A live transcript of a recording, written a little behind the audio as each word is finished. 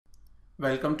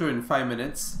Welcome to In 5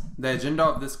 Minutes. The agenda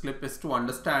of this clip is to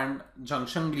understand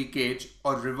junction leakage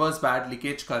or reverse band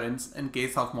leakage currents in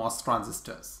case of MOS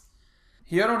transistors.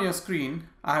 Here on your screen,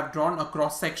 I have drawn a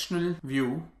cross-sectional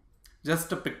view,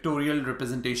 just a pictorial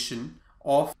representation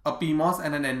of a PMOS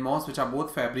and an NMOS which are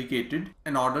both fabricated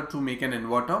in order to make an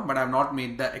inverter, but I have not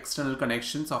made the external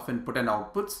connections of input and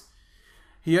outputs.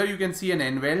 Here you can see an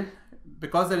N-well.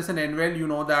 Because there is an N-well, you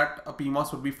know that a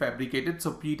PMOS would be fabricated,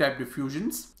 so P-type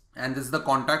diffusions. And this is the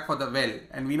contact for the well,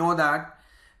 and we know that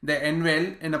the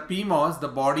N-well in a PMOS, the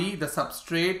body, the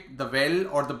substrate, the well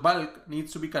or the bulk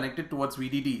needs to be connected towards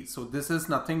VDD. So this is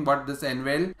nothing but this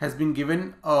N-well has been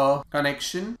given a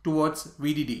connection towards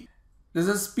VDD. This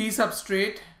is P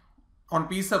substrate. On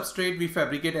P substrate we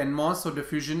fabricate NMOS, so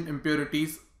diffusion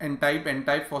impurities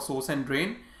N-type for source and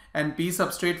drain, and P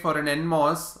substrate for an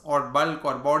NMOS or bulk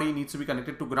or body needs to be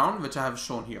connected to ground, which I have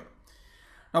shown here.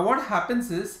 Now what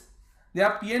happens is, there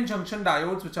are PN junction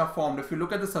diodes which are formed. If you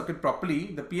look at the circuit properly,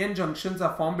 the PN junctions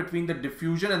are formed between the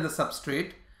diffusion and the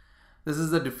substrate. This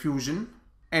is the diffusion,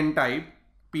 N-type,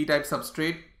 P-type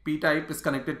substrate. P-type is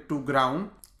connected to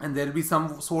ground and there will be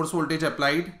some source voltage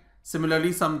applied.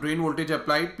 Similarly, some drain voltage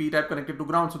applied, P-type connected to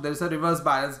ground. So there is a reverse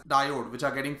bias diode which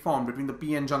are getting formed between the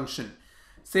PN junction.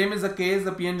 Same is the case,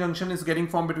 the PN junction is getting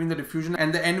formed between the diffusion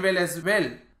and the N-well as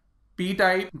well.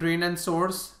 P-type, drain and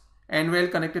source, N-well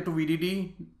connected to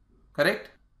VDD. Correct?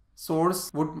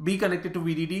 Source would be connected to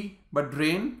VDD, but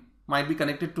drain might be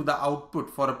connected to the output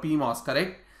for a PMOS,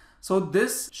 correct? So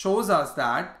this shows us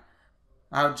that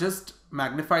I have just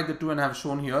magnified the two and have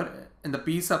shown here in the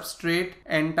P substrate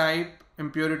N-type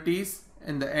impurities,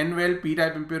 in the N-well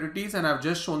P-type impurities, and I've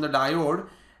just shown the diode,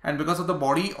 and because of the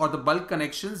body or the bulk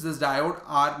connections, this diode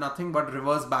are nothing but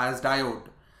reverse bias diode.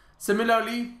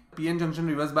 Similarly, PN junction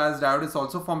reverse bias diode is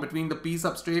also formed between the P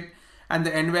substrate and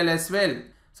the N-well as well.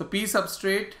 So P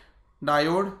substrate,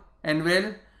 diode,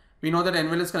 N-well, we know that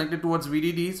N-well is connected towards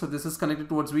VDD, so this is connected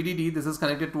towards VDD, this is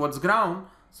connected towards ground.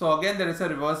 So again there is a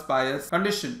reverse bias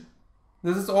condition.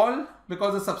 This is all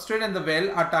because the substrate and the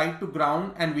well are tied to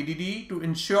ground and VDD to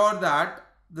ensure that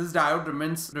this diode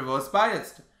remains reverse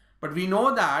biased. But we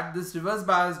know that this reverse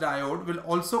bias diode will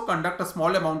also conduct a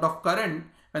small amount of current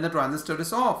when the transistor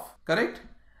is off, correct?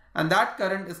 And that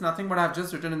current is nothing but I have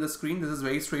just written in the screen. This is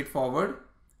very straightforward.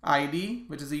 ID,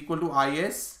 which is equal to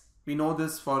IS, we know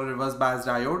this for reverse bias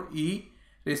diode, E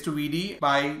raised to VD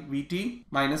by VT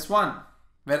minus 1,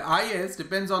 where IS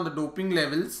depends on the doping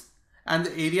levels and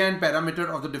the area and parameter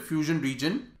of the diffusion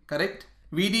region, correct?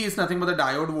 VD is nothing but the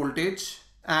diode voltage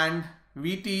and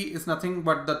VT is nothing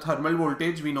but the thermal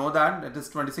voltage. We know that is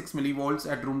 26 millivolts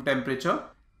at room temperature.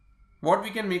 What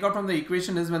we can make out from the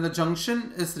equation is when the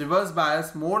junction is reverse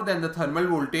bias more than the thermal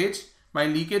voltage, my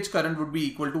leakage current would be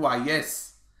equal to IS.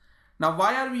 Now,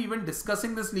 why are we even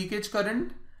discussing this leakage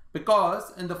current?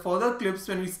 Because in the further clips,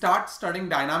 when we start studying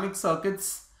dynamic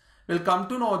circuits, we'll come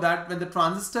to know that when the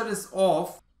transistor is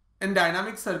off, in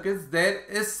dynamic circuits, there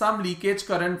is some leakage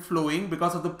current flowing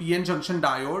because of the PN junction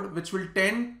diode, which will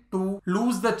tend to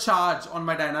lose the charge on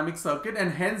my dynamic circuit,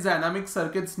 and hence dynamic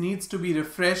circuits needs to be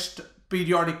refreshed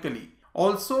periodically.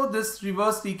 Also, this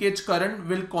reverse leakage current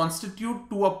will constitute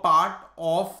to a part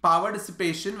of power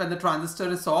dissipation when the transistor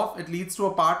is off. It leads to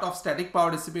a part of static power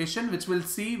dissipation, which we'll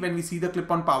see when we see the clip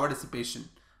on power dissipation.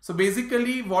 So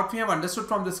basically what we have understood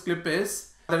from this clip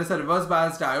is there is a reverse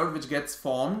bias diode which gets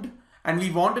formed, and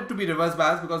we want it to be reverse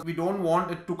bias because we don't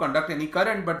want it to conduct any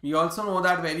current, but we also know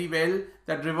that very well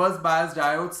that reverse bias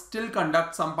diodes still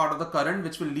conduct some part of the current,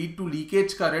 which will lead to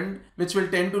leakage current, which will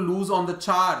tend to lose on the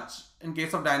charge in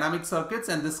case of dynamic circuits,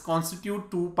 and this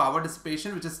constitute to power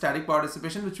dissipation, which is static power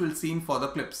dissipation, which we'll see in further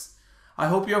clips. I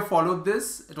hope you have followed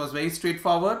this. It was very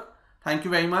straightforward. Thank you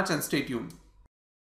very much and stay tuned.